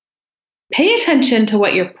pay attention to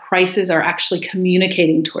what your prices are actually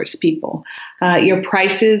communicating towards people. Your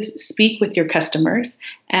prices speak with your customers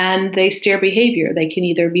and they steer behavior. They can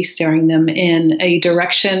either be steering them in a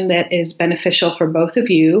direction that is beneficial for both of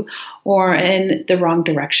you or in the wrong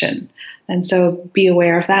direction. And so be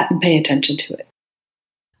aware of that and pay attention to it.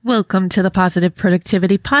 Welcome to the Positive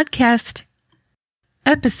Productivity Podcast,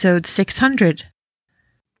 episode 600.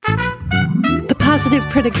 The Positive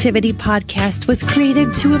Productivity Podcast was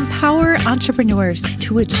created to empower entrepreneurs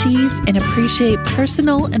to achieve and appreciate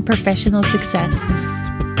personal and professional success.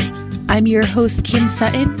 I'm your host, Kim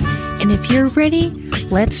Sutton, and if you're ready,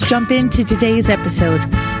 let's jump into today's episode.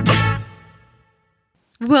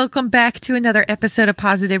 Welcome back to another episode of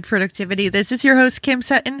Positive Productivity. This is your host, Kim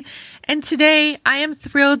Sutton, and today I am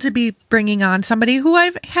thrilled to be bringing on somebody who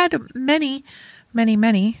I've had many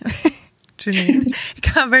Janine,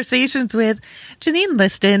 conversations with, Janine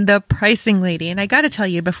Liston, the pricing lady. And I got to tell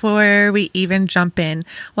you, before we even jump in,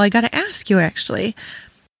 well, I got to ask you actually,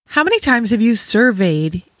 how many times have you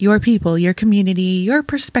surveyed your people, your community, your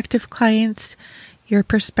prospective clients, your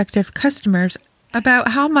prospective customers about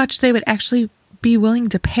how much they would actually be willing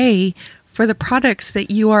to pay for the products that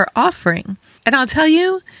you are offering? And I'll tell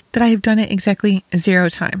you that I have done it exactly 0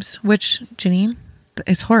 times, which, Janine,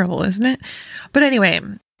 is horrible, isn't it? But anyway,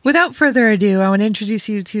 without further ado, I want to introduce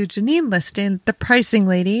you to Janine Liston, the pricing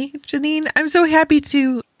lady. Janine, I'm so happy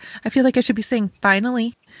I feel like I should be saying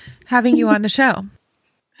finally, having you on the show.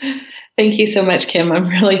 Thank you so much, Kim. I'm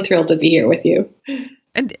really thrilled to be here with you.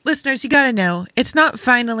 And listeners, you got to know, it's not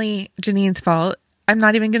finally Janine's fault. I'm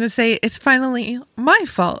not even going to say it's finally my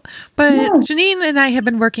fault. But no. Janine and I have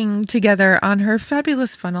been working together on her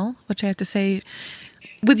fabulous funnel, which I have to say,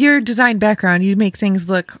 with your design background, you make things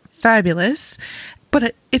look fabulous.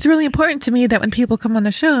 But it's really important to me that when people come on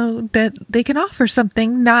the show, that they can offer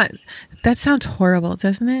something that sounds horrible,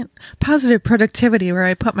 doesn't it? Positive productivity, where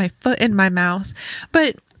I put my foot in my mouth.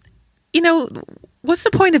 But, what's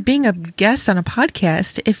the point of being a guest on a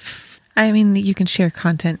podcast you can share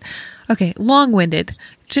content? Okay, long-winded.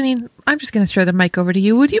 Janine, I'm just going to throw the mic over to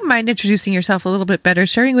you. Would you mind introducing yourself a little bit better,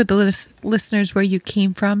 sharing with the listeners where you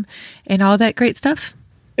came from and all that great stuff?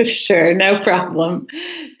 Sure, no problem.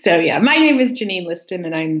 So my name is Janine Liston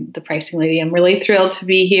and I'm the pricing lady. I'm really thrilled to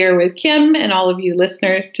be here with Kim and all of you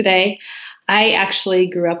listeners today. I actually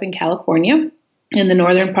grew up in California in the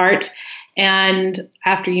northern part. And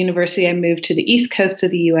after university, I moved to the east coast of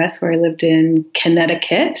the U.S. where I lived in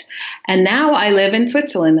Connecticut. And now I live in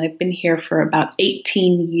Switzerland. I've been here for about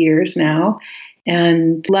 18 years now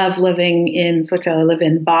and love living in Switzerland. I live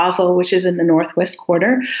in Basel, which is in the northwest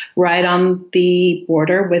quarter, right on the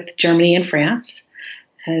border with Germany and France.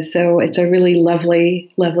 So it's a really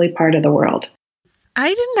lovely, lovely part of the world.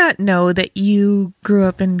 I did not know that you grew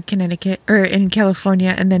up in Connecticut or in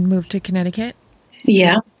California and then moved to Connecticut.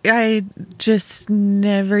 Yeah. I just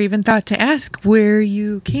never even thought to ask where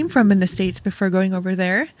you came from in the States before going over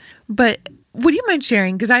there. But would you mind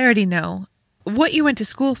sharing, because I already know, what you went to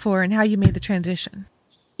school for and how you made the transition?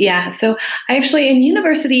 Yeah. So in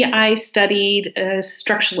university, I studied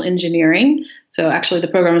structural engineering. So actually the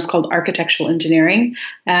program is called architectural engineering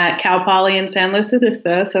at Cal Poly in San Luis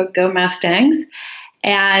Obispo. So go Mustangs.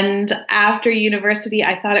 And after university,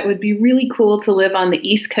 I thought it would be really cool to live on the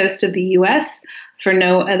East Coast of the U.S. for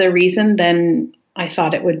no other reason than I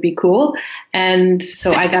thought it would be cool. And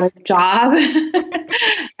so I got a job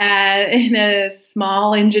in a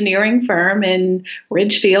small engineering firm in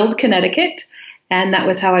Ridgefield, Connecticut. And that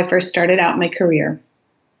was how I first started out my career,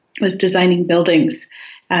 was designing buildings,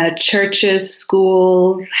 churches,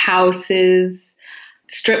 schools, houses,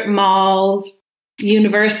 strip malls,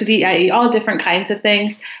 university, all different kinds of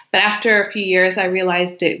things. But after a few years, I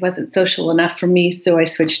realized it wasn't social enough for me. So I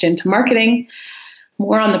switched into marketing,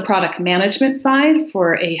 more on the product management side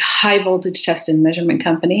for a high voltage test and measurement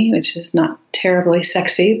company, which is not terribly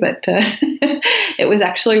sexy, but it was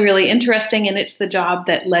actually really interesting. And it's the job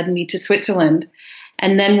that led me to Switzerland.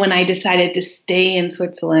 And then when I decided to stay in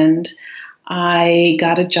Switzerland, I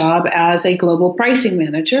got a job as a global pricing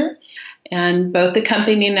manager. And both the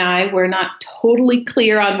company and I were not totally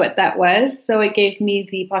clear on what that was. So it gave me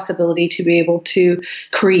the possibility to be able to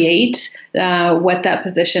create what that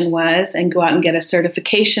position was and go out and get a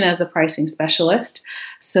certification as a pricing specialist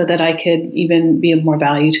so that I could even be of more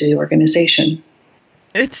value to the organization.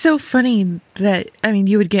 It's so funny that,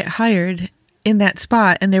 you would get hired in that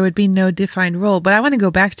spot and there would be no defined role. But I want to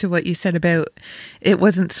go back to what you said about it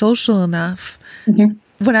wasn't social enough. Mm-hmm.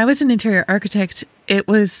 When I was an interior architect, it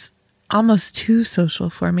was almost too social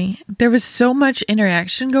for me. There was so much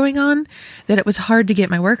interaction going on that it was hard to get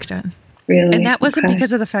my work done. Really? And that wasn't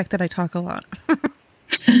because of the fact that I talk a lot.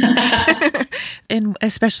 and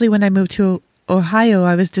especially when I moved to Ohio,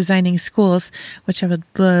 I was designing schools, which I would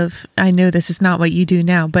love. I know this is not what you do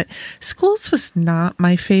now, but schools was not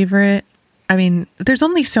my favorite. I mean, there's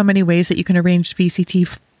only so many ways that you can arrange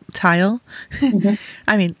VCT tile. Mm-hmm.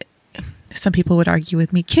 I mean, some people would argue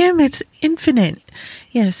with me, Kim, it's infinite.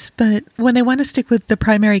 Yes, but when they want to stick with the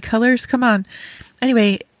primary colors, come on.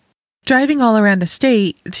 Anyway, driving all around the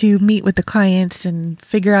state to meet with the clients and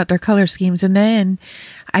figure out their color schemes. And then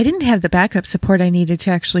I didn't have the backup support I needed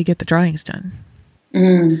to actually get the drawings done.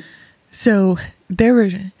 Mm. So there were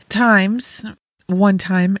times, one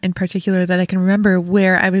time in particular that I can remember,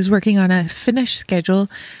 where I was working on a finish schedule.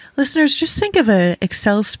 Listeners, just think of an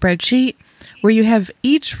Excel spreadsheet where you have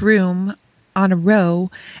each room on a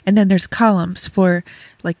row, and then there's columns for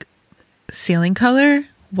like ceiling color,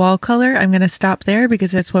 wall color. I'm going to stop there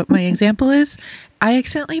because that's what my example is. I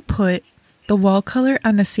accidentally put the wall color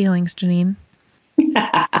on the ceilings, Janine,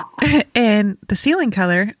 and the ceiling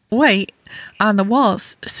color, white, on the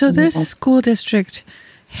walls. So this school district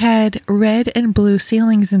had red and blue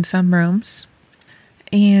ceilings in some rooms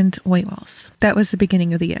and white walls. That was the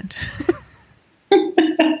beginning of the end.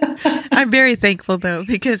 I'm very thankful, though,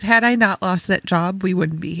 because had I not lost that job, we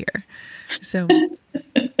wouldn't be here. So,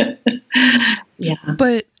 yeah.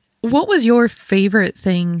 But what was your favorite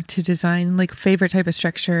thing to design? Like favorite type of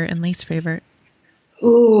structure and least favorite?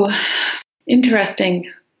 Ooh,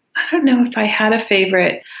 interesting. I don't know if I had a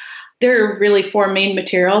favorite. There are really four main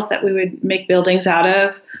materials that we would make buildings out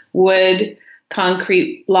of: wood,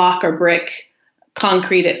 concrete block or brick,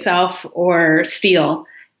 concrete itself, or steel.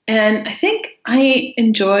 And I think I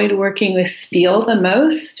enjoyed working with steel the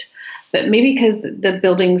most, but maybe because the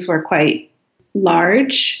buildings were quite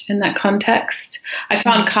large in that context. I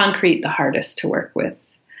found concrete the hardest to work with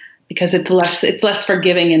because it's less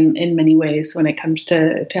forgiving in many ways when it comes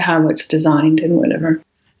to how it's designed and whatever.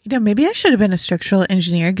 You know, maybe I should have been a structural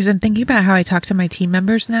engineer, because I'm thinking about how I talk to my team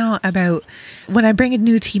members now about when I bring a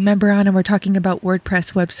new team member on and we're talking about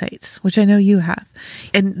WordPress websites, which I know you have,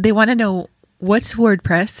 and they want to know what's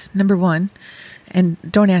WordPress, number one. And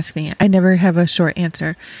don't ask me, I never have a short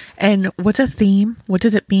answer. And what's a theme? What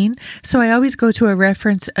does it mean? So I always go to a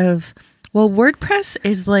reference of, well, WordPress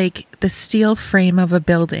is like the steel frame of a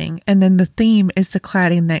building, and then the theme is the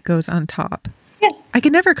cladding that goes on top. Yeah. I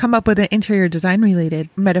can never come up with an interior design related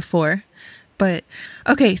metaphor, but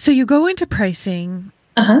okay. So you go into pricing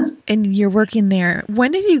and you're working there.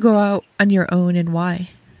 When did you go out on your own and why?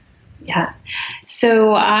 Yeah.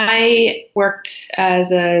 So I worked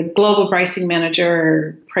as a global pricing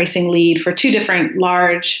manager, pricing lead for two different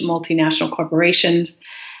large multinational corporations.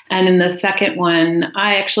 And in the second one,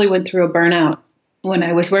 I actually went through a burnout when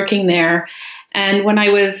I was working there. And when I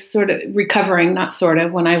was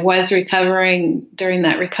when I was recovering during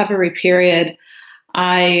that recovery period,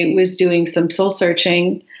 I was doing some soul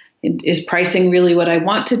searching. Is pricing really what I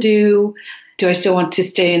want to do? Do I still want to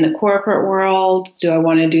stay in the corporate world? Do I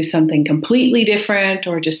want to do something completely different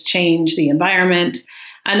or just change the environment?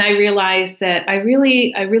 And I realized that I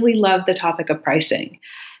really love the topic of pricing.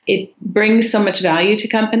 It brings so much value to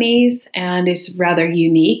companies, and it's rather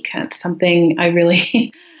unique. It's something I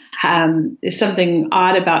really is something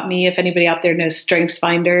odd about me. If anybody out there knows Strengths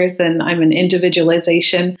Finders, then I'm an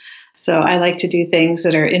individualization. So I like to do things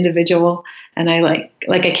that are individual, and I like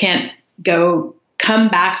I can't come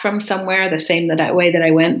back from somewhere the same way that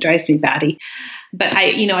I went. Drives me batty. But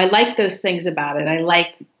I like those things about it. I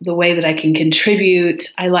like the way that I can contribute.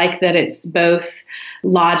 I like that it's both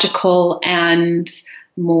logical and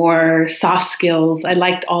more soft skills. I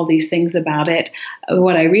liked all these things about it.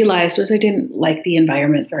 What I realized was I didn't like the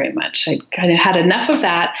environment very much. I kind of had enough of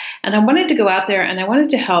that, and I wanted to go out there and I wanted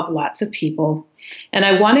to help lots of people. And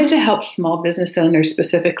I wanted to help small business owners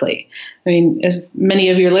specifically. I mean, as many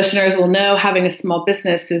of your listeners will know, having a small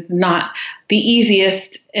business is not the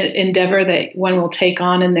easiest endeavor that one will take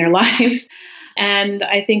on in their lives. And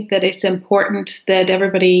I think that it's important that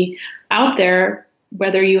everybody out there,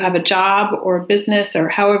 whether you have a job or a business or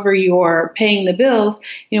however you're paying the bills,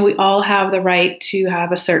 we all have the right to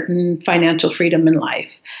have a certain financial freedom in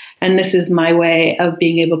life. And this is my way of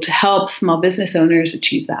being able to help small business owners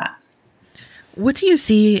achieve that. What do you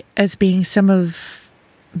see as being some of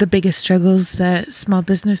the biggest struggles that small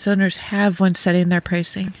business owners have when setting their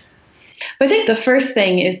pricing? I think the first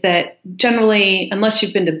thing is that generally, unless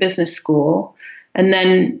you've been to business school, and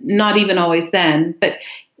then not even always then, but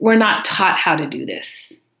we're not taught how to do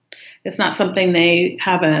this. It's not something they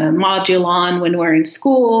have a module on when we're in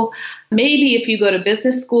school. Maybe if you go to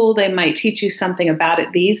business school, they might teach you something about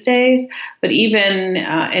it these days. But even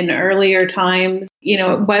in earlier times,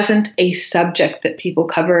 it wasn't a subject that people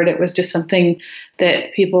covered. It was just something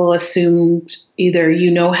that people assumed either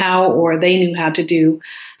how or they knew how to do.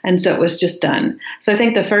 And so it was just done. So I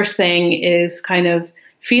think the first thing is kind of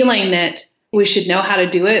feeling that we should know how to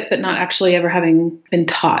do it, but not actually ever having been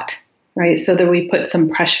taught, right? So that we put some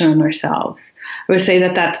pressure on ourselves. I would say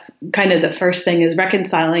that that's kind of the first thing, is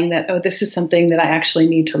reconciling that, this is something that I actually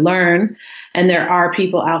need to learn. And there are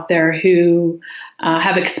people out there who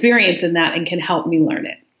have experience in that and can help me learn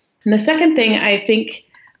it. And the second thing I think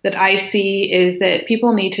that I see is that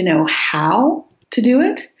people need to know how to do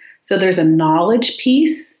it. So there's a knowledge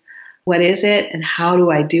piece. What is it and how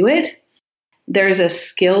do I do it? There's a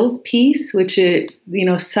skills piece, which is,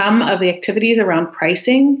 some of the activities around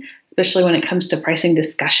pricing, especially when it comes to pricing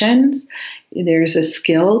discussions, there's a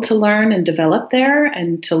skill to learn and develop there,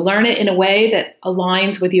 and to learn it in a way that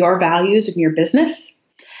aligns with your values and your business.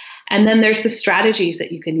 And then there's the strategies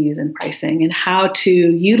that you can use in pricing and how to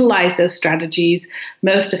utilize those strategies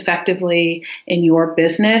most effectively in your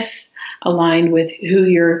business, aligned with who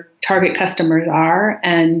your target customers are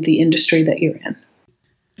and the industry that you're in.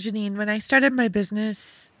 Janine, when I started my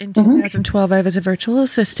business in 2012, I was a virtual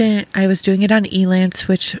assistant. I was doing it on Elance,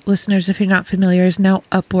 which, listeners, if you're not familiar, is now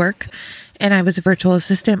Upwork. And I was a virtual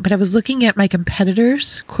assistant, but I was looking at my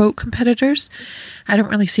competitors, quote competitors. I don't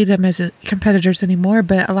really see them as competitors anymore,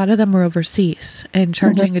 but a lot of them were overseas and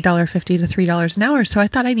charging $1.50 to $3 an hour. So I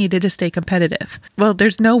thought I needed to stay competitive. Well,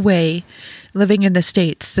 there's no way living in the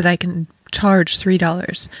States that I can charge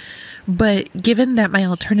 $3. But given that my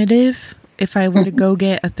alternative, if I were to go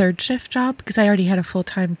get a third shift job, because I already had a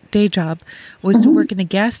full-time day job, was to work in a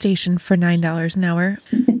gas station for $9 an hour,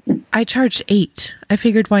 I charged $8. I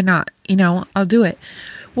figured, why not? I'll do it.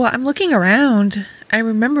 Well, I'm looking around. I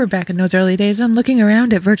remember back in those early days, I'm looking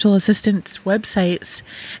around at virtual assistants' websites,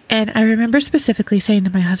 and I remember specifically saying to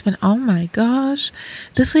my husband, oh my gosh,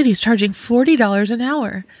 this lady's charging $40 an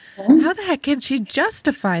hour. How the heck can she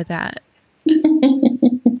justify that?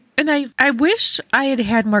 And I wish I had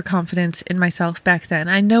had more confidence in myself back then.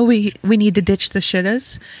 I know we need to ditch the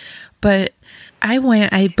shittas, but I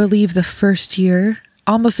went, I believe, the first year,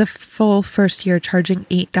 almost a full first year, charging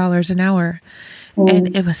 $8 an hour.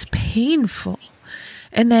 And it was painful.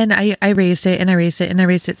 And then I raised it and I raised it and I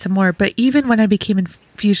raised it some more. But even when I became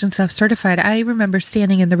Infusionsoft certified, I remember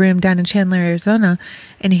standing in the room down in Chandler, Arizona,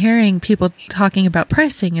 and hearing people talking about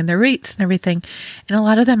pricing and their rates and everything. And a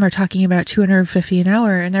lot of them are talking about $250 an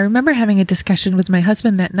hour. And I remember having a discussion with my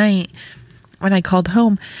husband that night. When I called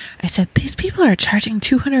home, I said, these people are charging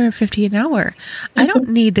 $250 an hour. I don't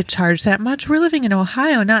need to charge that much. We're living in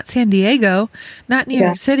Ohio, not San Diego, not New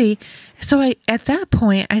York City. So at that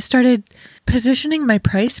point, I started positioning my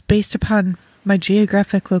price based upon my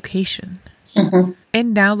geographic location.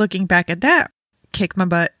 And now looking back at that, kick my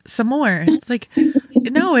butt some more. It's like,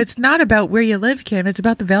 no, it's not about where you live, Kim. It's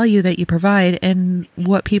about the value that you provide and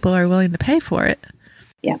what people are willing to pay for it.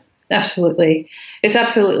 Yeah. Absolutely. It's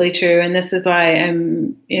absolutely true. And this is why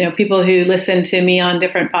I'm, people who listen to me on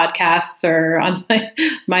different podcasts or on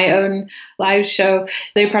my own live show,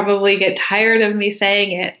 they probably get tired of me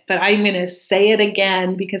saying it, but I'm going to say it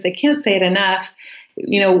again because I can't say it enough.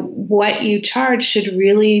 What you charge should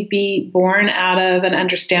really be born out of an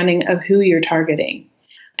understanding of who you're targeting.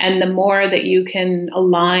 And the more that you can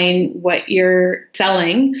align what you're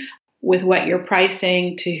selling with what you're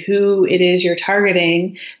pricing to who it is you're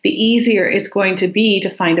targeting, the easier it's going to be to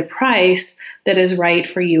find a price that is right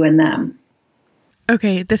for you and them.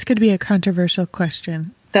 Okay, this could be a controversial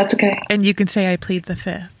question. That's okay. And you can say I plead the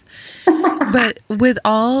fifth. But with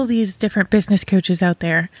all these different business coaches out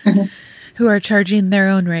there who are charging their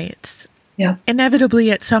own rates, inevitably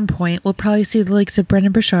at some point we'll probably see the likes of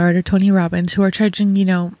Brendon Burchard or Tony Robbins who are charging,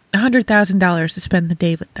 $100,000 to spend the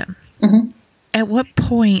day with them. At what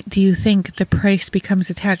point do you think the price becomes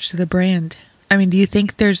attached to the brand? I mean, do you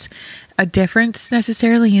think there's a difference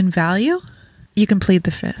necessarily in value? You can plead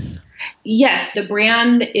the fifth. Yes, the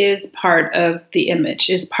brand is part of the image,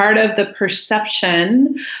 is part of the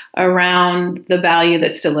perception around the value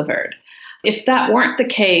that's delivered. If that weren't the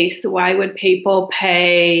case, why would people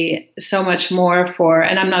pay so much more for,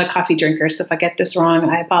 and I'm not a coffee drinker, so if I get this wrong,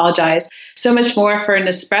 I apologize, so much more for an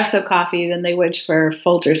espresso coffee than they would for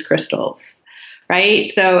Folgers crystals? Right?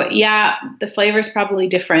 So the flavor is probably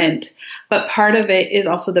different, but part of it is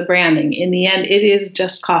also the branding. In the end, it is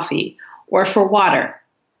just coffee. Or for water.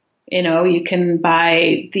 You can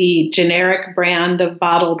buy the generic brand of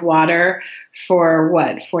bottled water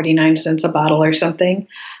for 49 cents a bottle or something.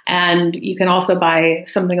 And you can also buy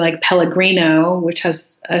something like Pellegrino, which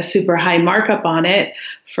has a super high markup on it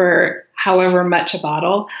for however much a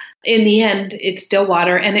bottle. In the end, it's still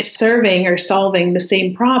water, and it's serving or solving the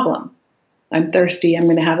same problem. I'm thirsty, I'm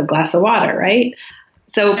going to have a glass of water, right?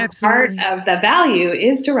 So Absolutely. Part of the value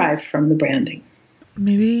is derived from the branding.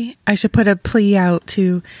 Maybe I should put a plea out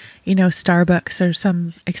to, Starbucks or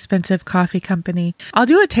some expensive coffee company. I'll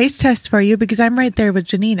do a taste test for you because I'm right there with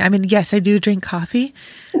Janine. I mean, yes, I do drink coffee,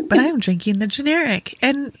 but I am drinking the generic.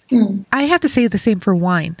 And I have to say the same for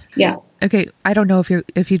wine. Yeah. Okay, I don't know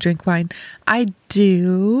if you drink wine. I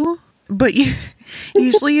do, but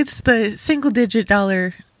usually it's the single-digit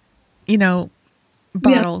dollar,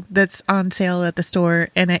 bottle that's on sale at the store,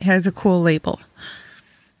 and it has a cool label.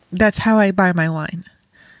 That's how I buy my wine.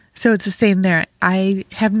 So it's the same there. I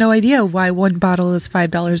have no idea why one bottle is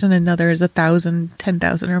 $5 and another is 1,000,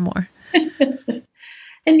 10,000 or more.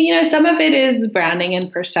 And, some of it is branding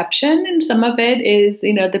and perception, and some of it is,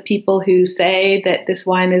 the people who say that this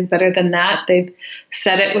wine is better than that. They've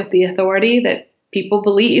said it with the authority that people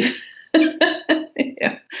believe.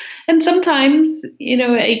 Yeah. And sometimes,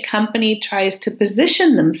 a company tries to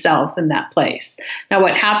position themselves in that place. Now,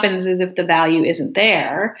 what happens is if the value isn't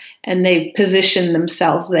there and they position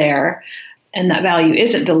themselves there and that value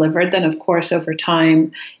isn't delivered, then of course, over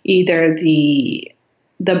time, either the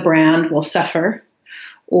brand will suffer,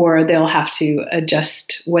 or they'll have to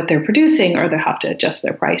adjust what they're producing, or they'll have to adjust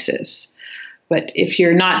their prices. But if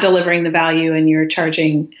you're not delivering the value and you're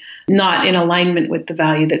charging not in alignment with the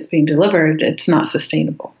value that's being delivered, it's not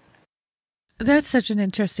sustainable. That's such an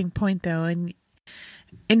interesting point, though. And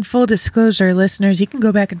in full disclosure, listeners, you can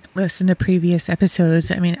go back and listen to previous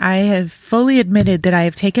episodes. I mean, I have fully admitted that I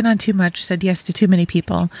have taken on too much, said yes to too many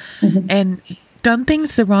people, and done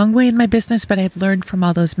things the wrong way in my business, but I've learned from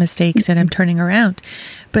all those mistakes and I'm turning around.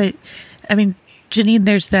 But I mean, Janine,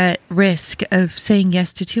 there's that risk of saying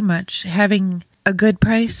yes to too much, having a good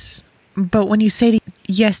price. But when you say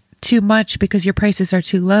yes too much because your prices are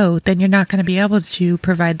too low, then you're not going to be able to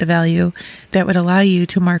provide the value that would allow you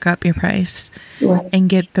to mark up your price and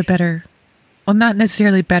get the better, well, not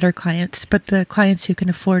necessarily better clients, but the clients who can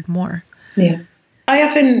afford more. Yeah. I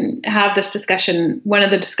often have this discussion. One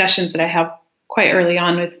of the discussions that I have quite early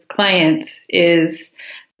on with clients is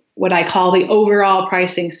what I call the overall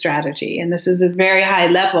pricing strategy. And this is a very high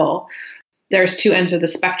level. There's two ends of the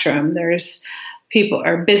spectrum. There's people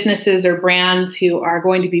or businesses or brands who are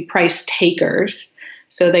going to be price takers.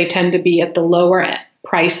 So they tend to be at the lower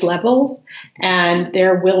price levels, and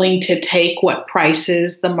they're willing to take what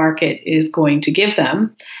prices the market is going to give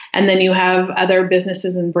them. And then you have other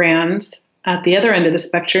businesses and brands at the other end of the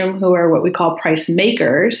spectrum who are what we call price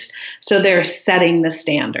makers. So they're setting the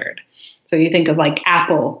standard. So you think of like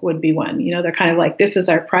Apple would be one. They're kind of like, this is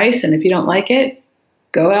our price, and if you don't like it,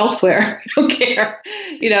 go elsewhere. I don't care.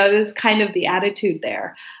 There's kind of the attitude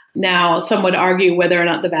there. Now, some would argue whether or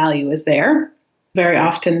not the value is there. Very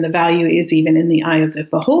often the value is even in the eye of the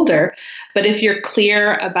beholder. But if you're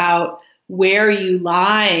clear about where you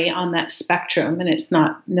lie on that spectrum, and it's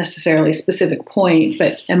not necessarily a specific point,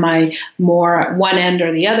 but am I more at one end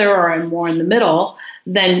or the other, or I'm more in the middle,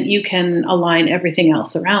 then you can align everything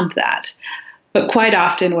else around that. But quite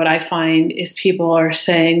often what I find is people are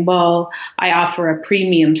saying, well, I offer a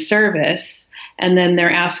premium service, and then they're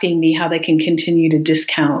asking me how they can continue to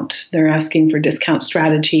discount. They're asking for discount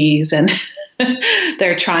strategies, and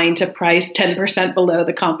they're trying to price 10% below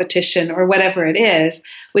the competition or whatever it is,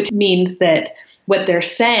 which means that what they're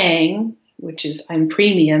saying, which is I'm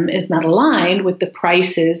premium, is not aligned with the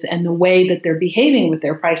prices and the way that they're behaving with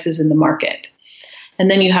their prices in the market. And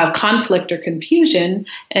then you have conflict or confusion,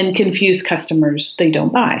 and confused customers, they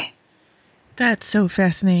don't buy. That's so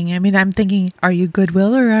fascinating. I mean, I'm thinking, are you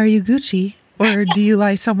Goodwill or are you Gucci? Or do you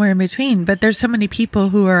lie somewhere in between? But there's so many people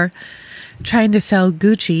who are trying to sell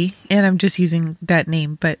Gucci, and I'm just using that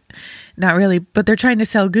name, but not really. But they're trying to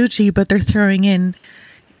sell Gucci, but they're throwing in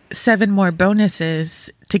 7 more bonuses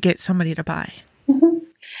to get somebody to buy. Mm-hmm.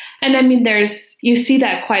 And I mean, you see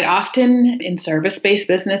that quite often in service-based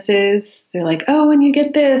businesses. They're like, oh, and you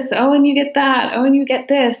get this, oh, and you get that, oh, and you get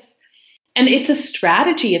this. And it's a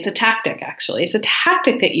strategy. It's a tactic, actually. It's a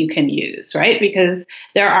tactic that you can use, right? Because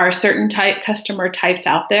there are certain customer types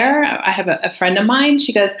out there. I have a friend of mine.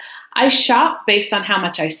 She goes, I shop based on how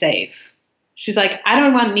much I save. She's like, I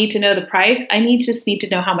don't need to know the price. I just need to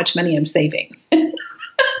know how much money I'm saving. And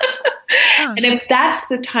if that's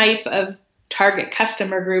the type of target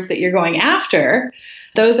customer group that you're going after,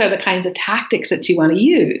 those are the kinds of tactics that you want to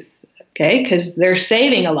use, okay? Because they're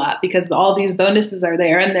saving a lot because all these bonuses are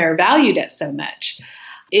there and they're valued at so much.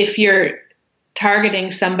 If you're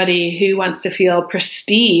targeting somebody who wants to feel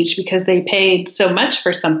prestige because they paid so much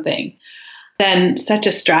for something, then such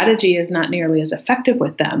a strategy is not nearly as effective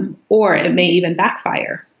with them, or it may even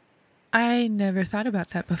backfire. I never thought about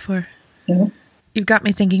that before. Mm-hmm. You've got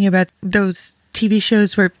me thinking about those TV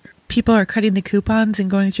shows where people are cutting the coupons and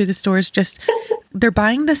going through the stores, they're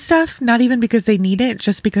buying the stuff, not even because they need it,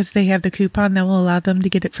 just because they have the coupon that will allow them to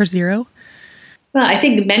get it for $0. Well, I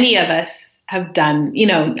think many of us have done,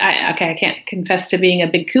 I can't confess to being a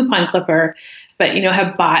big coupon clipper, but,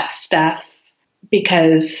 have bought stuff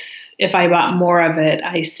because if I bought more of it,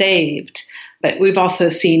 I saved. But we've also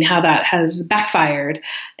seen how that has backfired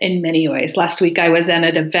in many ways. Last week, I was at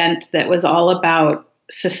an event that was all about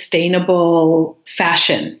sustainable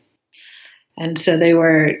fashion. And so they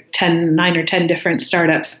were 9 or 10 different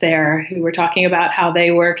startups there who were talking about how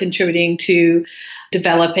they were contributing to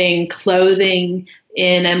developing clothing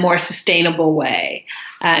in a more sustainable way.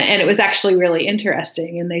 And it was actually really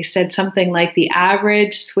interesting. And they said something like the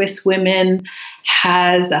average Swiss woman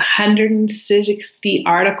has 160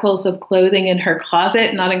 articles of clothing in her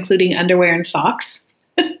closet, not including underwear and socks.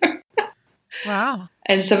 Wow.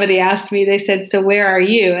 And somebody asked me, they said, so where are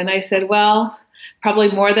you? And I said, well,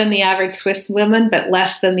 probably more than the average Swiss woman, but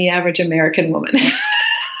less than the average American woman.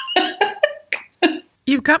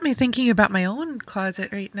 You've got me thinking about my own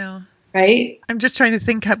closet right now. Right? I'm just trying to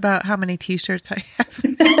think about how many t-shirts I have.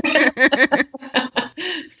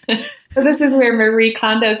 So this is where Marie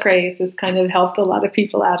Kondo craze has kind of helped a lot of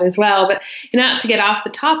people out as well. But not to get off the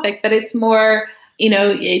topic, but it's more,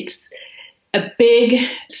 it's a big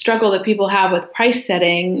struggle that people have with price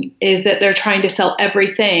setting is that they're trying to sell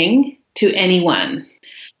everything to anyone.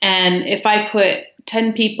 And if I put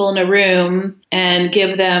 10 people in a room and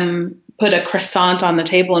put a croissant on the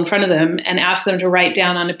table in front of them and ask them to write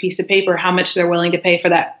down on a piece of paper how much they're willing to pay for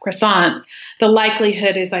that croissant, the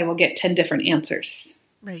likelihood is I will get 10 different answers.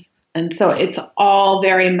 Right. And so it's all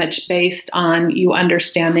very much based on you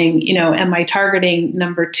understanding, am I targeting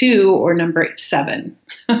number 2 or number 7?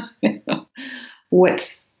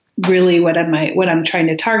 What's really what I'm trying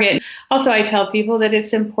to target. Also, I tell people that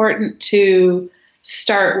it's important to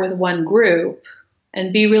start with one group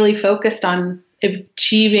and be really focused on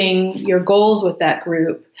achieving your goals with that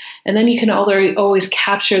group. And then you can always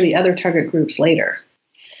capture the other target groups later.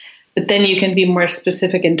 But then you can be more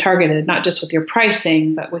specific and targeted, not just with your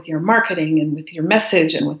pricing, but with your marketing and with your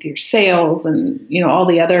message and with your sales and, all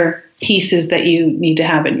the other pieces that you need to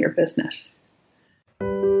have in your business.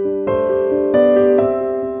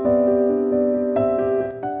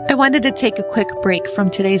 I wanted to take a quick break from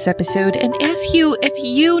today's episode and ask you if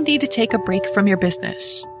you need to take a break from your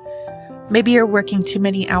business. Maybe you're working too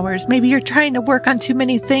many hours. Maybe you're trying to work on too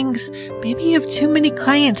many things. Maybe you have too many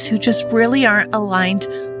clients who just really aren't aligned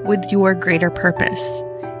with your greater purpose.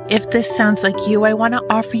 If this sounds like you, I want to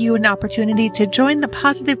offer you an opportunity to join the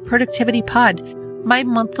Positive Productivity Pod, my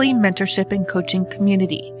monthly mentorship and coaching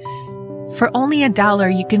community. For only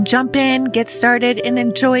 $1, you can jump in, get started, and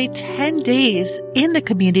enjoy 10 days in the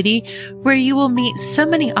community where you will meet so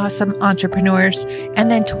many awesome entrepreneurs. And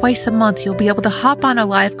then twice a month, you'll be able to hop on a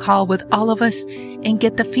live call with all of us and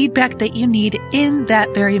get the feedback that you need in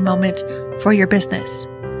that very moment for your business.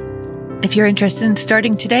 If you're interested in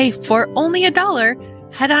starting today for only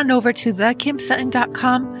 $1, head on over to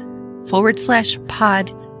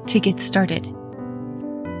thekimsutton.com/pod to get started.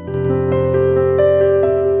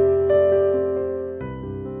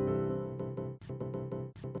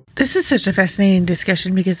 This is such a fascinating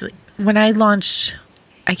discussion because when I launched,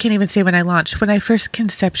 I can't even say when I launched, when I first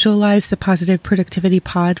conceptualized the Positive Productivity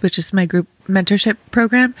Pod, which is my group mentorship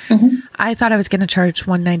program, I thought I was going to charge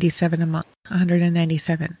 $197 a month,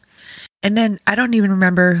 $197. And then I don't even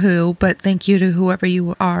remember who, but thank you to whoever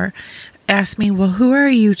you are, asked me, well, who are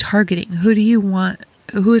you targeting? Who do you want?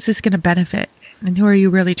 Who is this going to benefit? And who are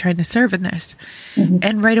you really trying to serve in this?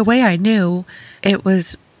 And right away I knew it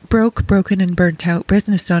was broken, and burnt out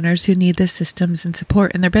business owners who need the systems and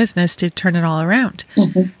support in their business to turn it all around.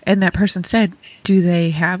 And that person said, do they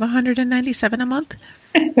have $197 a month?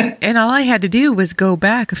 And all I had to do was go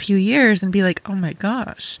back a few years and be like, oh my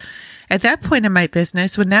gosh. At that point in my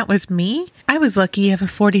business, when that was me, I was lucky if a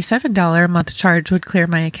 $47 a month charge would clear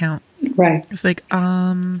my account. Right. It's like,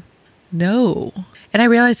 no. And I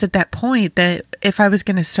realized at that point that if I was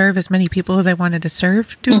going to serve as many people as I wanted to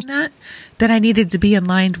serve doing that, then I needed to be in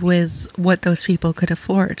line with what those people could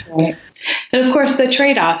afford. Right. And of course, the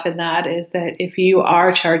trade-off in that is that if you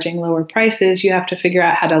are charging lower prices, you have to figure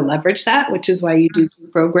out how to leverage that, which is why you do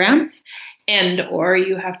programs. And or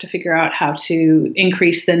you have to figure out how to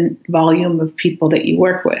increase the volume of people that you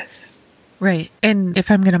work with. Right. And if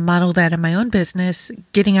I'm going to model that in my own business,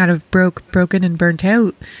 getting out of broken, and burnt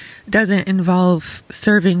out doesn't involve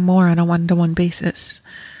serving more on a one-to-one basis.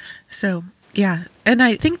 So, yeah. And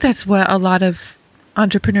I think that's what a lot of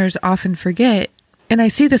entrepreneurs often forget. And I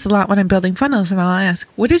see this a lot when I'm building funnels, and I'll ask,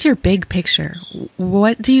 what is your big picture?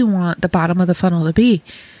 What do you want the bottom of the funnel to be?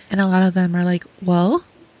 And a lot of them are like, well,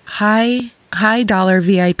 high dollar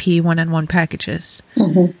VIP one-on-one packages.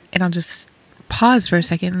 Mm-hmm. And I'll just pause for a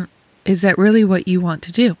second. Is that really what you want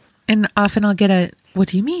to do? And often I'll get what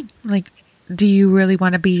do you mean? Like, do you really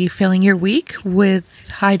want to be filling your week with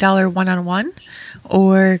high dollar one-on-one?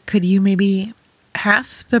 Or could you maybe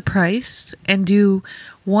half the price and do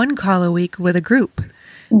one call a week with a group?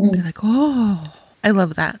 Mm-hmm. They're like, oh, I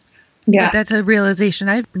love that. Yeah. But that's a realization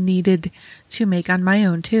I've needed to make on my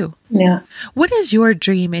own too. Yeah. What is your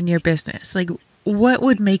dream in your business? Like, what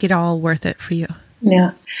would make it all worth it for you?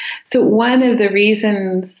 Yeah. So one of the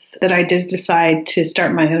reasons that I did decide to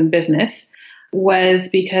start my own business was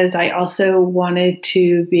because I also wanted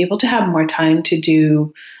to be able to have more time to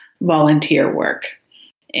do volunteer work.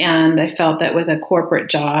 And I felt that with a corporate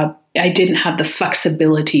job, I didn't have the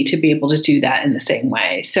flexibility to be able to do that in the same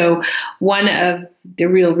way. So one of the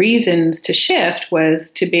real reasons to shift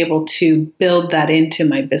was to be able to build that into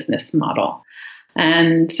my business model.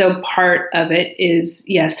 And so part of it is,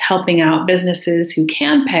 yes, helping out businesses who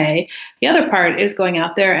can pay. The other part is going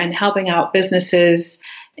out there and helping out businesses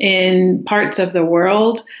in parts of the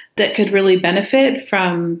world that could really benefit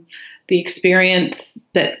from the experience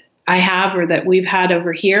that I have or that we've had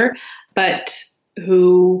over here, but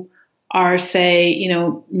who are, say,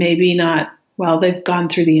 maybe not, well, they've gone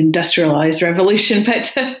through the industrialized revolution,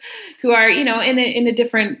 but who are, in a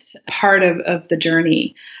different part of the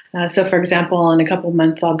journey. So, for example, in a couple of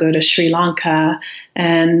months, I'll go to Sri Lanka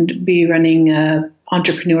and be running a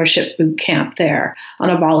entrepreneurship boot camp there on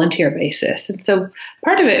a volunteer basis. And so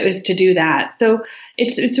part of it is to do that. So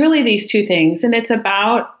it's really these two things. And it's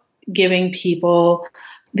about giving people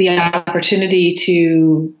the opportunity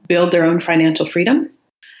to build their own financial freedom,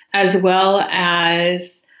 as well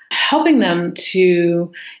as helping them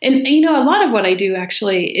to, and a lot of what I do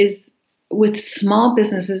actually is with small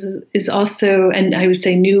businesses is also, and I would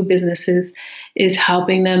say new businesses, is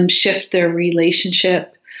helping them shift their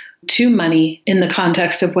relationship to money in the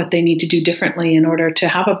context of what they need to do differently in order to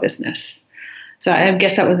have a business. So I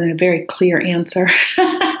guess that wasn't a very clear answer.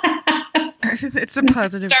 It's a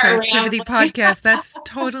positive productivity podcast. That's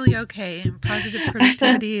totally okay. And positive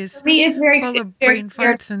productivity is for me, it's very full of brain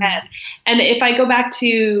farts. And if I go back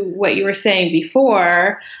to what you were saying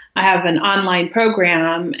before, I have an online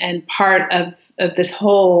program, and part of this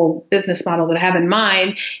whole business model that I have in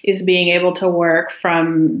mind is being able to work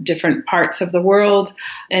from different parts of the world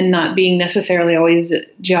and not being necessarily always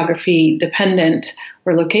geography dependent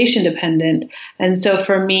or location dependent. And so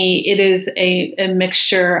for me, it is a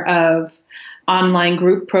mixture of online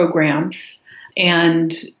group programs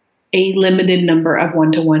and a limited number of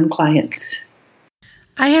one-to-one clients.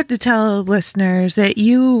 I have to tell listeners that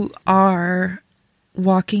you are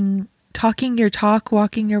talking your talk,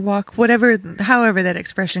 walking your walk, however that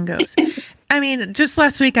expression goes. I mean, just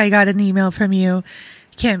last week I got an email from you,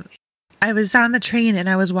 Kim. I was on the train and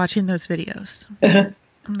I was watching those videos. Uh-huh.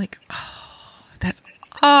 I'm like, oh, that's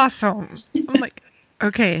awesome. I'm like,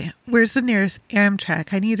 okay, where's the nearest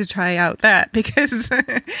Amtrak? I need to try out that because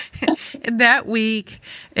that week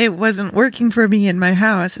it wasn't working for me in my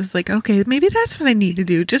house. I was like, okay, maybe that's what I need to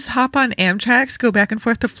do. Just hop on Amtrak's, go back and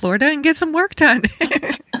forth to Florida and get some work done.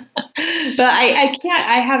 But I can't,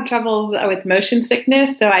 I have troubles with motion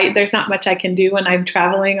sickness. So there's not much I can do when I'm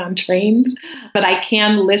traveling on trains, but I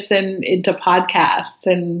can listen into podcasts.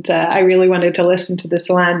 And I really wanted to listen to this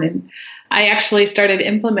one. And I actually started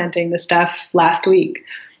implementing the stuff last week.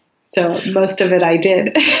 So most of it I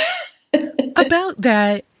did. About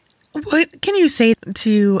that, what can you say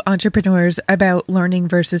to entrepreneurs about learning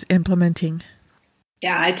versus implementing?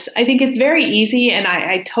 Yeah, I think it's very easy. And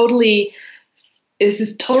this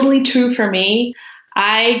is totally true for me.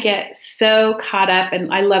 I get so caught up,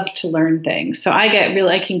 and I love to learn things. So I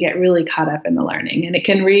can get really caught up in the learning, and it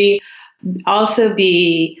can also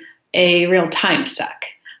be a real time suck.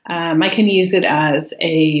 I can use it as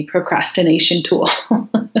a procrastination tool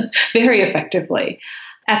very effectively.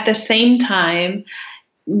 At the same time,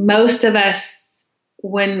 most of us,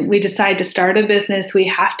 when we decide to start a business, we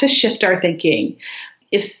have to shift our thinking.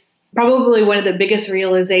 It's probably one of the biggest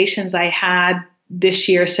realizations I had this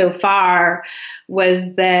year so far was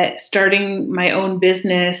that starting my own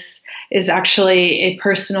business is actually a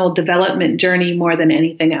personal development journey more than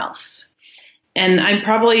anything else. And I'm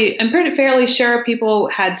pretty fairly sure people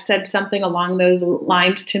had said something along those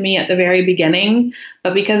lines to me at the very beginning,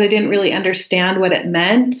 but because I didn't really understand what it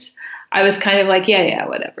meant, I was kind of like, yeah,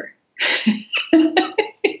 whatever,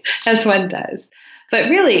 as one does. But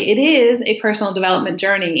really, it is a personal development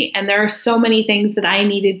journey. And there are so many things that I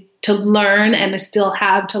needed to learn and I still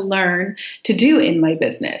have to learn to do in my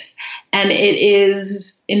business. And it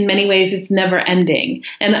is, in many ways, it's never ending.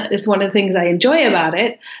 And it's one of the things I enjoy about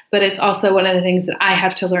it, but it's also one of the things that I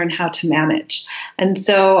have to learn how to manage. And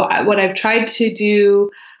so what I've tried to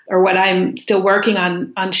do, or what I'm still working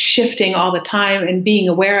on shifting all the time and being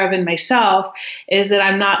aware of in myself, is that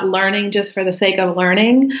I'm not learning just for the sake of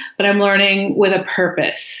learning, but I'm learning with a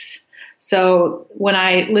purpose. So when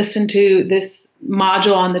I listened to this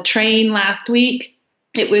module on the train last week,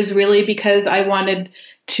 it was really because I wanted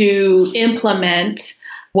to implement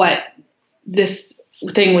what this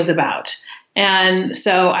thing was about. And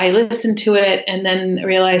so I listened to it and then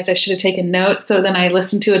realized I should have taken notes. So then I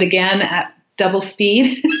listened to it again at double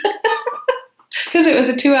speed because it was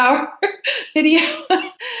a 2-hour video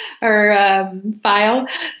or file.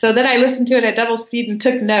 So then I listened to it at double speed and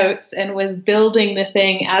took notes and was building the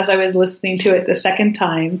thing as I was listening to it the second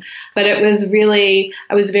time. But it was really,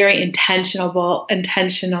 I was very intentional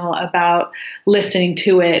about listening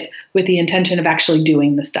to it with the intention of actually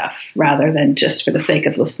doing the stuff rather than just for the sake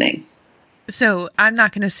of listening. So I'm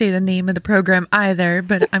not going to say the name of the program either,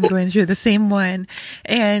 but I'm going through the same one.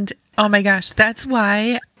 And oh my gosh, that's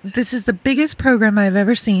why this is the biggest program I've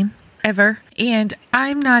ever seen, ever. And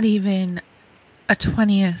I'm not even a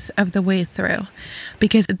 20th of the way through,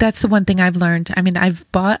 because that's the one thing I've learned. I mean,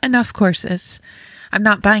 I've bought enough courses. I'm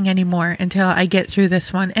not buying any more until I get through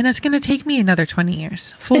this one. And it's going to take me another 20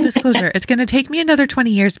 years. Full disclosure, it's going to take me another 20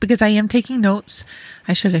 years because I am taking notes.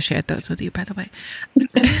 I should have shared those with you, by the way.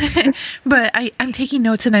 But I'm taking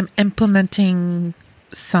notes and I'm implementing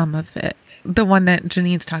some of it. The one that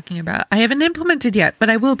Janine's talking about. I haven't implemented yet, but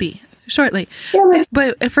I will be shortly. Yeah.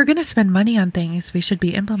 But if we're going to spend money on things, we should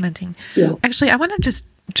be implementing. Yeah. Actually, I want to just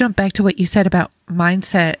jump back to what you said about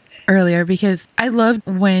mindset earlier, because I loved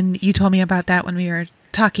when you told me about that when we were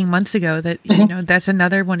talking months ago, that, you know, that's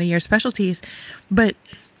another one of your specialties. But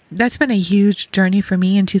that's been a huge journey for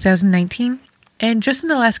me in 2019. And just in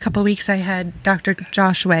the last couple of weeks, I had Dr.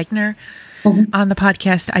 Josh Wagner on the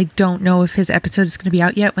podcast. I don't know if his episode is going to be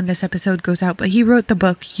out yet when this episode goes out, but he wrote the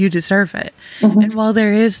book, You Deserve It. And while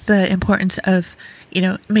there is the importance of, you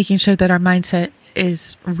know, making sure that our mindset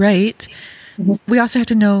is right, we also have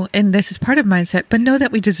to know, and this is part of mindset, but know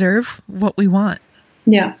that we deserve what we want.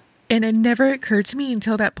 Yeah. And it never occurred to me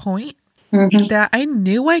until that point that I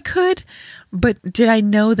knew I could, but did I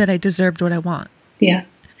know that I deserved what I want? Yeah.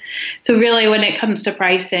 So really, when it comes to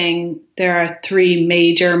pricing, there are 3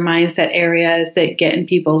 major mindset areas that get in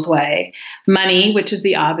people's way. Money, which is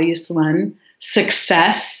the obvious one,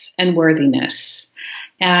 success, and worthiness.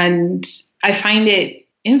 And I find it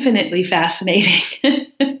infinitely fascinating,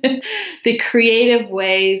 the creative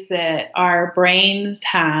ways that our brains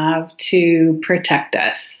have to protect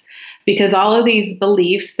us. Because all of these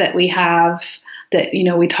beliefs that we have that, you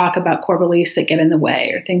know, we talk about core beliefs that get in the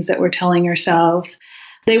way or things that we're telling ourselves,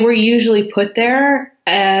 they were usually put there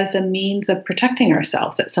as a means of protecting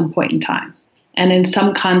ourselves at some point in time. And in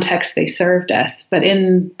some context, they served us. But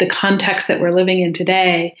in the context that we're living in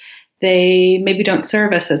today, they maybe don't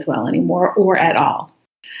serve us as well anymore or at all.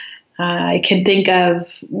 I can think of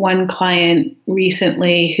one client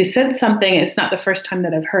recently who said something, it's not the first time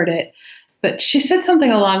that I've heard it, but she said something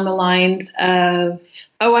along the lines of,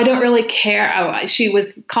 oh, I don't really care. Oh, she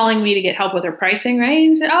was calling me to get help with her pricing, right?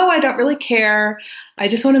 And she said, oh, I don't really care. I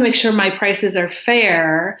just want to make sure my prices are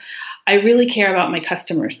fair. I really care about my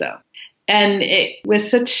customers, though. And it was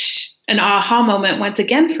such an aha moment once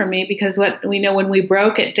again for me, because what we know when we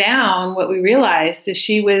broke it down, what we realized is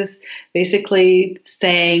she was basically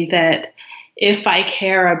saying that if I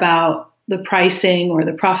care about the pricing or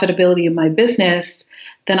the profitability of my business,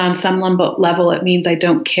 then on some level, it means I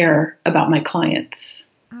don't care about my clients,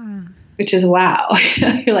 which is wow.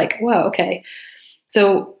 You're like, whoa, okay.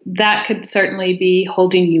 So that could certainly be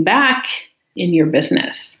holding you back in your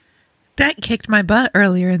business. That kicked my butt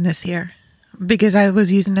earlier in this year because I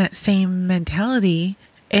was using that same mentality,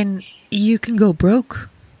 and you can go broke.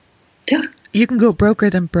 Yeah. You can go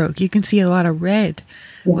broker than broke. You can see a lot of red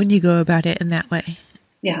when you go about it in that way.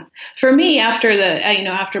 Yeah. For me, after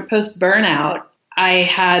post burnout, I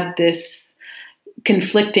had this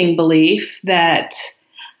conflicting belief that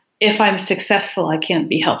if I'm successful, I can't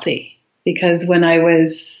be healthy. because when I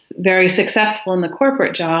was very successful in the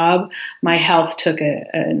corporate job, my health took a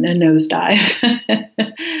nosedive.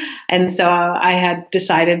 And so I had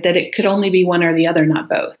decided that it could only be one or the other, not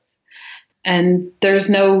both. And there's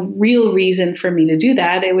no real reason for me to do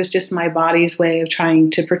that. It was just my body's way of trying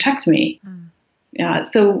to protect me. Yeah,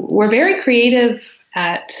 so we're very creative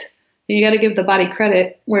at, you got to give the body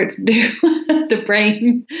credit where it's due, the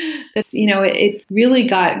brain. That's, it really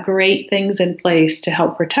got great things in place to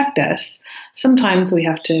help protect us. Sometimes we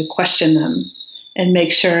have to question them and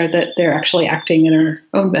make sure that they're actually acting in our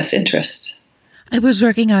own best interest. I was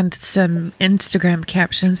working on some Instagram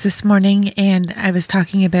captions this morning, and I was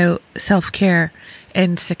talking about self-care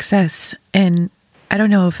and success. And I don't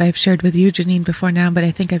know if I've shared with you, Janine, before now, but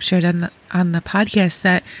I think I've shared on the podcast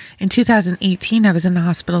that in 2018, I was in the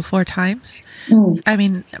hospital 4 times. I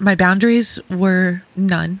mean, my boundaries were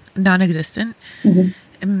non-existent. And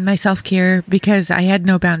my self-care, because I had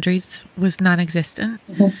no boundaries, was non-existent.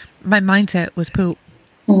 My mindset was poop.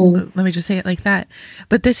 Let me just say it like that.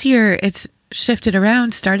 But this year, it's shifted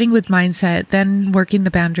around, starting with mindset, then working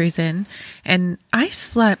the boundaries in. And I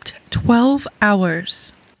slept 12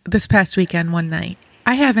 hours this past weekend one night.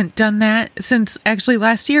 I haven't done that since actually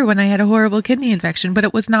last year when I had a horrible kidney infection, but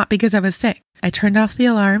it was not because I was sick. I turned off the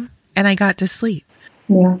alarm and I got to sleep.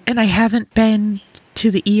 Yeah. And I haven't been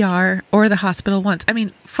to the ER or the hospital once. I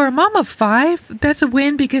mean, for a mom of 5, that's a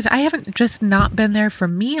win, because I haven't just not been there for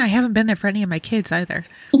me. I haven't been there for any of my kids either.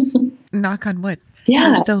 Knock on wood. Yeah.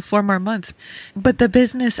 There's still 4 more months. But the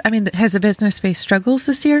business, I mean, has the business faced struggles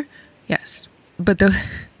this year? Yes. But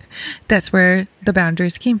that's where the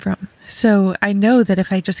boundaries came from. So I know that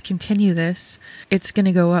if I just continue this, it's going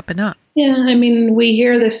to go up and up. Yeah. I mean, we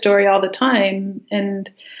hear this story all the time,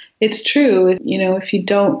 and it's true. If you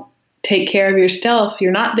don't take care of yourself,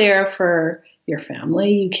 you're not there for your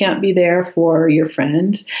family. You can't be there for your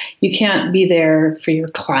friends. You can't be there for your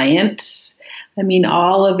clients. I mean,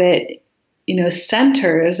 all of it,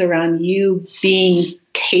 centers around you being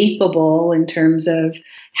capable in terms of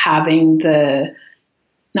having the,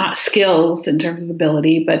 not skills in terms of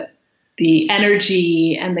ability, but the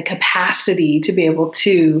energy and the capacity to be able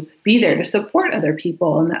to be there to support other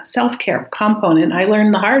people. And that self-care component, I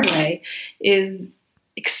learned the hard way, is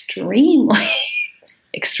extremely,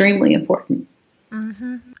 extremely important.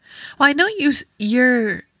 Well, I know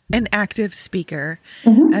you're an active speaker.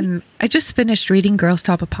 And I just finished reading Girl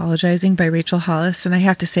Stop Apologizing by Rachel Hollis, and I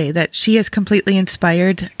have to say that she has completely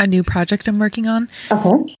inspired a new project I'm working on.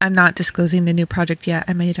 I'm not disclosing the new project yet.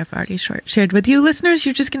 I might have already shared with you listeners.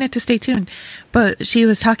 You're just going to have to stay tuned. But she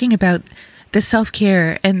was talking about the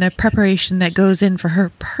self-care and the preparation that goes in for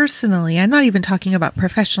her personally. I'm not even talking about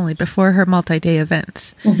professionally, before her multi-day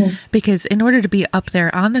events. Because in order to be up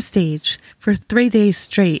there on the stage for 3 days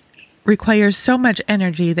straight requires so much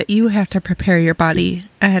energy that you have to prepare your body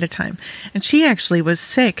ahead of time. And she actually was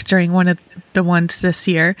sick during one of the ones this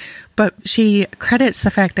year, but she credits the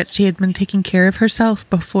fact that she had been taking care of herself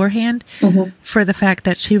beforehand for the fact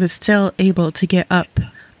that she was still able to get up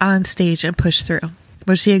on stage and push through.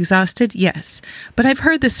 Was she exhausted? Yes. But I've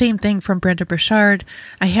heard the same thing from Brendon Burchard.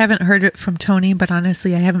 I haven't heard it from Tony, but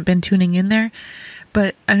honestly, I haven't been tuning in there.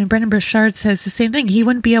 But I mean, Brendon Burchard says the same thing. He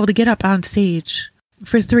wouldn't be able to get up on stage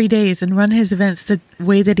for 3 days and run his events the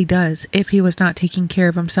way that he does if he was not taking care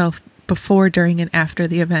of himself before, during, and after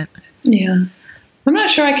the event. Yeah. I'm not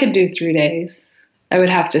sure I could do 3 days. I would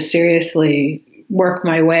have to seriously work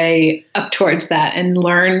my way up towards that and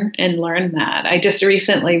learn that. I just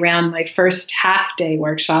recently ran my first half-day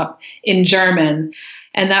workshop in German,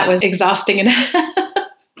 and that was exhausting enough.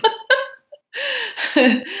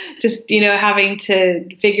 Just, having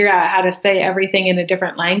to figure out how to say everything in a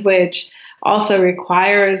different language also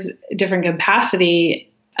requires a different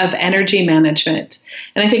capacity of energy management.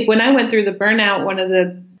 And I think when I went through the burnout, one of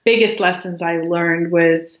the biggest lessons I learned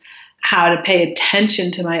was how to pay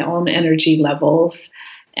attention to my own energy levels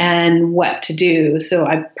and what to do. So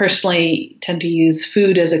I personally tend to use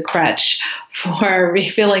food as a crutch for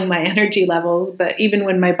refilling my energy levels, but even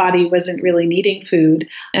when my body wasn't really needing food.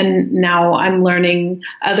 And now I'm learning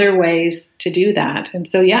other ways to do that. And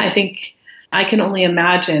so, I think I can only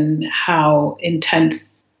imagine how intense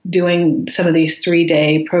doing some of these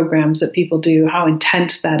 3-day programs that people do, how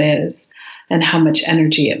intense that is and how much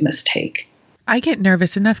energy it must take. I get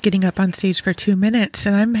nervous enough getting up on stage for 2 minutes,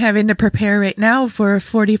 and I'm having to prepare right now for a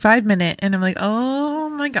 45-minute, and I'm like, oh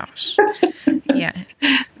my gosh. Yeah.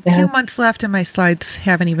 2 months left, and my slides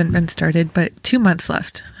haven't even been started, but 2 months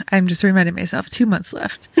left. I'm just reminding myself, 2 months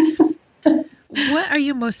left. What are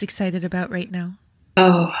you most excited about right now?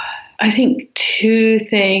 Oh, I think two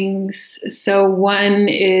things. So one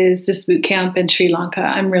is this boot camp in Sri Lanka.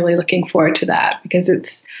 I'm really looking forward to that because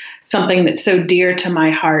it's something that's so dear to my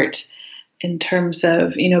heart in terms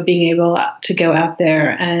of, being able to go out there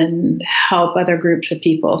and help other groups of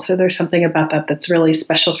people. So there's something about that that's really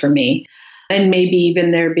special for me. And maybe even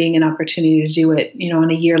there being an opportunity to do it, on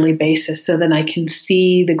a yearly basis, so then I can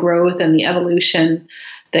see the growth and the evolution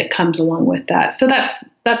that comes along with that. So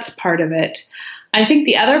that's part of it. I think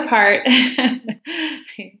the other part, I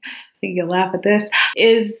think you'll laugh at this,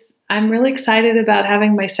 is I'm really excited about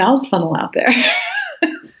having my sales funnel out there.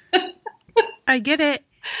 I get it.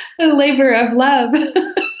 A labor of love.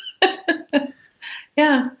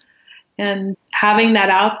 Yeah. And having that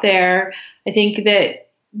out there, I think that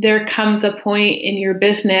there comes a point in your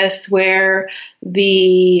business where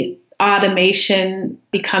the automation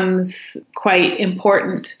becomes quite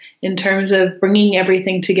important in terms of bringing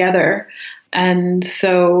everything together. And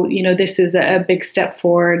so, this is a big step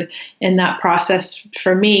forward in that process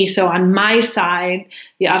for me. So on my side,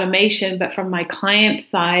 the automation, but from my client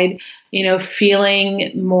side,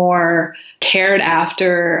 feeling more cared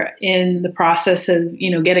after in the process of,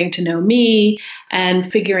 getting to know me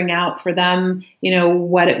and figuring out for them,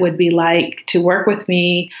 what it would be like to work with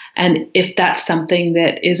me and if that's something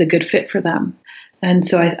that is a good fit for them. And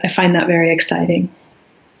so I find that very exciting.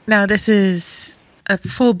 Now, this is a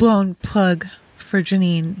full-blown plug for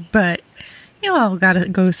Janine, but you all gotta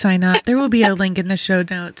go sign up. There will be a link in the show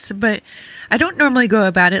notes, but I don't normally go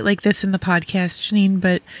about it like this in the podcast, Janine,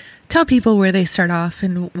 but tell people where they start off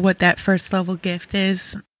and what that first level gift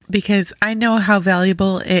is, because I know how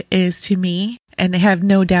valuable it is to me, and I have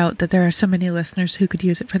no doubt that there are so many listeners who could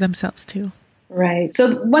use it for themselves too. Right.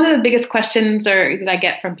 So one of the biggest questions that I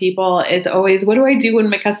get from people is always, what do I do when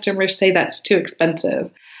my customers say that's too expensive?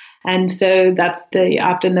 And so that's the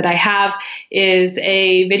opt-in that I have, is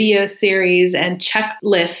a video series and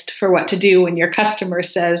checklist for what to do when your customer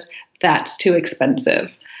says that's too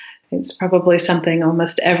expensive. It's probably something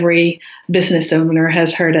almost every business owner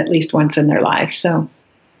has heard at least once in their life. So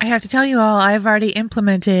I have to tell you all, I've already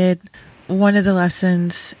implemented one of the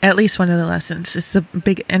lessons, at least one of the lessons. It's the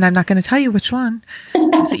big, and I'm not going to tell you which one.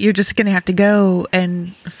 So you're just going to have to go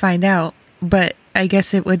and find out. But I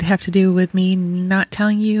guess it would have to do with me not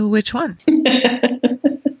telling you which one.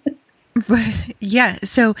 But yeah,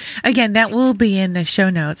 so again, that will be in the show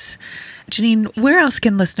notes. Janine, where else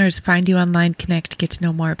can listeners find you online, connect, get to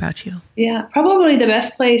know more about you? Yeah, probably the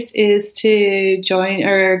best place is to join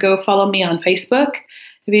or go follow me on Facebook.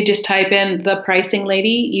 If you just type in The Pricing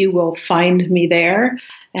Lady, you will find me there.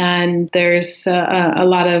 And there's a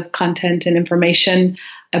lot of content and information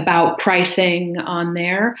about pricing on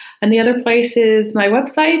there. And the other place is my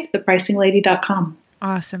website, thepricinglady.com.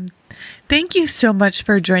 Awesome. Thank you so much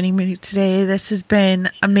for joining me today. This has been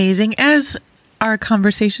amazing, as our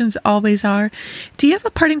conversations always are. Do you have a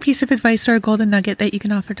parting piece of advice or a golden nugget that you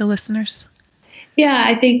can offer to listeners? Yeah,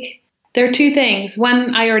 I think there are two things.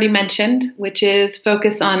 One I already mentioned, which is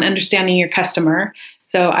focus on understanding your customer.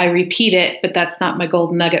 So I repeat it, but that's not my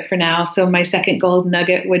golden nugget for now. So my second golden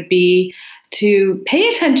nugget would be to pay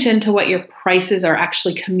attention to what your prices are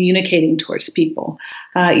actually communicating towards people.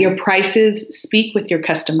 Your prices speak with your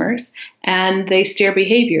customers and they steer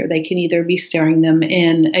behavior. They can either be steering them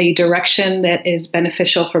in a direction that is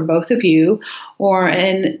beneficial for both of you or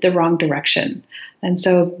in the wrong direction. And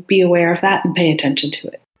so be aware of that and pay attention to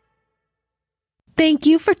it. Thank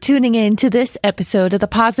you for tuning in to this episode of the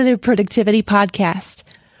Positive Productivity Podcast.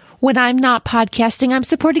 When I'm not podcasting, I'm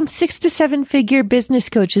supporting 6 to 7 figure business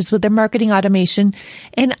coaches with their marketing automation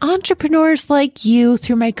and entrepreneurs like you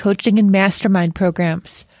through my coaching and mastermind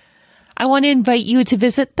programs. I want to invite you to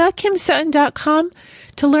visit thekimsutton.com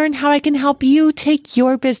to learn how I can help you take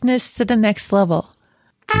your business to the next level.